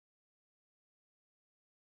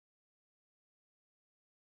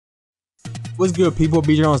What's good, people?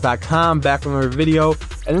 BeatGenerals.com, back with another video.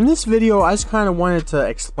 And in this video, I just kind of wanted to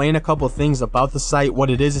explain a couple things about the site,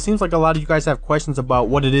 what it is. It seems like a lot of you guys have questions about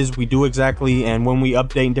what it is we do exactly and when we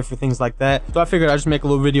update and different things like that. So I figured I'd just make a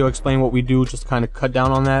little video explain what we do, just to kind of cut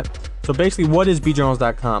down on that. So basically, what is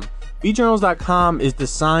BeatGenerals.com? BeatGenerals.com is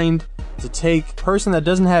designed to take a person that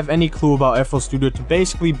doesn't have any clue about FL Studio to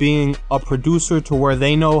basically being a producer, to where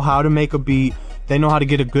they know how to make a beat. They know how to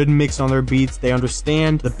get a good mix on their beats. They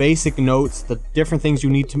understand the basic notes, the different things you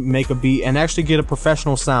need to make a beat, and actually get a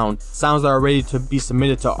professional sound. Sounds that are ready to be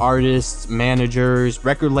submitted to artists, managers,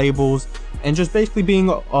 record labels, and just basically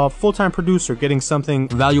being a full-time producer, getting something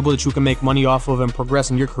valuable that you can make money off of and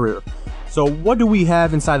progress in your career. So what do we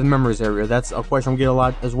have inside the members area? That's a question we get a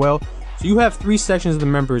lot as well. So you have three sections of the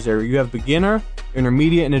members area. You have beginner,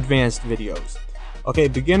 intermediate, and advanced videos. Okay,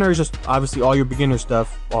 beginner is just obviously all your beginner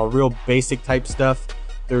stuff, real basic type stuff.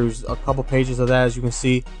 There's a couple pages of that, as you can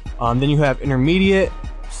see. Then you have intermediate,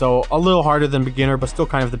 so a little harder than beginner, but still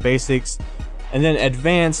kind of the basics. And then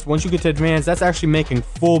advanced, once you get to advanced, that's actually making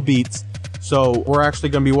full beats. So we're actually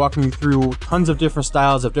going to be walking you through tons of different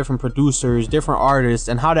styles of different producers, different artists,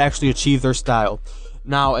 and how to actually achieve their style.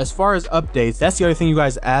 Now, as far as updates, that's the other thing you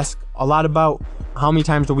guys ask a lot about. How many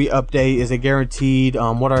times do we update? Is it guaranteed?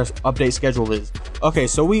 What our update schedule is. Okay,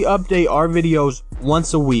 so we update our videos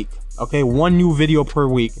once a week. Okay, one new video per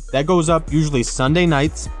week. That goes up usually Sunday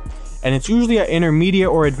nights, and it's usually an intermediate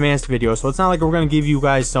or advanced video. So it's not like we're gonna give you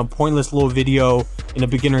guys some pointless little video in the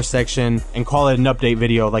beginner section and call it an update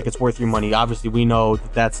video like it's worth your money. Obviously, we know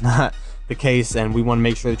that that's not the case, and we want to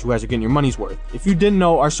make sure that you guys are getting your money's worth. If you didn't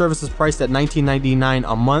know, our service is priced at $19.99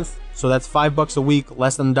 a month. So that's $5 a week,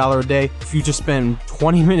 less than $1 a day. If you just spend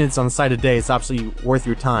 20 minutes on the site a day, it's absolutely worth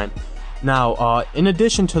your time. Now, in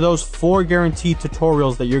addition to those 4 guaranteed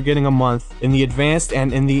tutorials that you're getting a month in the advanced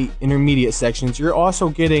and in the intermediate sections, you're also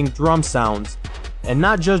getting drum sounds. And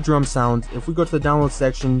not just drum sounds. If we go to the download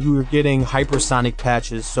section, you're getting hypersonic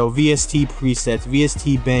patches, so VST presets,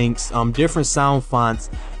 VST banks, different sound fonts,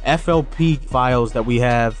 FLP files that we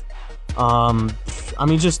have. I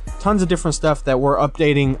mean, just tons of different stuff that we're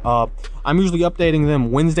updating. I'm usually updating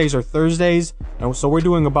them Wednesdays or Thursdays, and so we're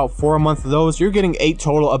doing about 4 a month of those. You're getting 8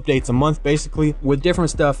 total updates a month, basically, with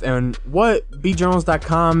different stuff. And what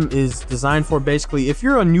BeatGenerals.com is designed for, basically, if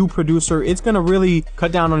you're a new producer, it's gonna really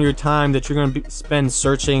cut down on your time that you're gonna spend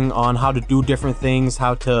searching on how to do different things,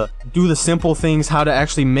 how to do the simple things, how to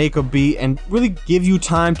actually make a beat, and really give you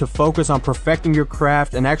time to focus on perfecting your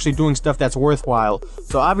craft and actually doing stuff that's worthwhile.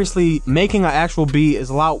 So obviously, making an actual beat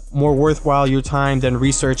is a lot more worthwhile your time than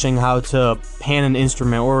researching how to pan an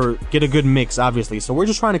instrument or get a good mix, obviously. So we're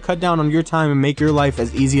just trying to cut down on your time and make your life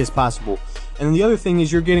as easy as possible. And the other thing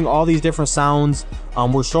is, you're getting all these different sounds.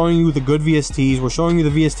 We're showing you the good VSTs. We're showing you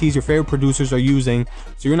the VSTs your favorite producers are using,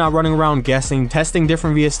 so you're not running around guessing, testing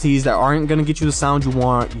different VSTs that aren't going to get you the sound you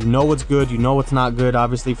want. You know what's good, you know what's not good,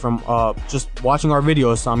 obviously, from just watching our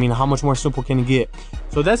videos. So I mean, how much more simple can you get?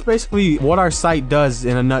 So that's basically what our site does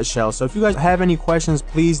in a nutshell. So if you guys have any questions,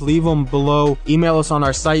 please leave them below. Email us on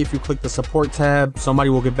our site. If you click the support tab,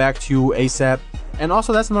 somebody will get back to you ASAP. And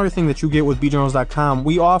also, that's another thing that you get with BeatGenerals.com.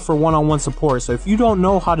 We offer one-on-one support. So if you don't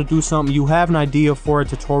know how to do something, you have an idea for a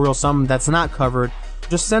tutorial, something that's not covered,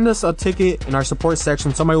 just send us a ticket in our support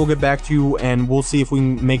section. Somebody will get back to you, and we'll see if we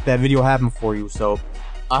can make that video happen for you. So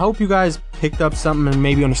I hope you guys picked up something and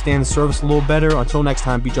maybe understand the service a little better. Until next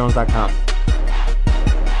time, BeatGenerals.com.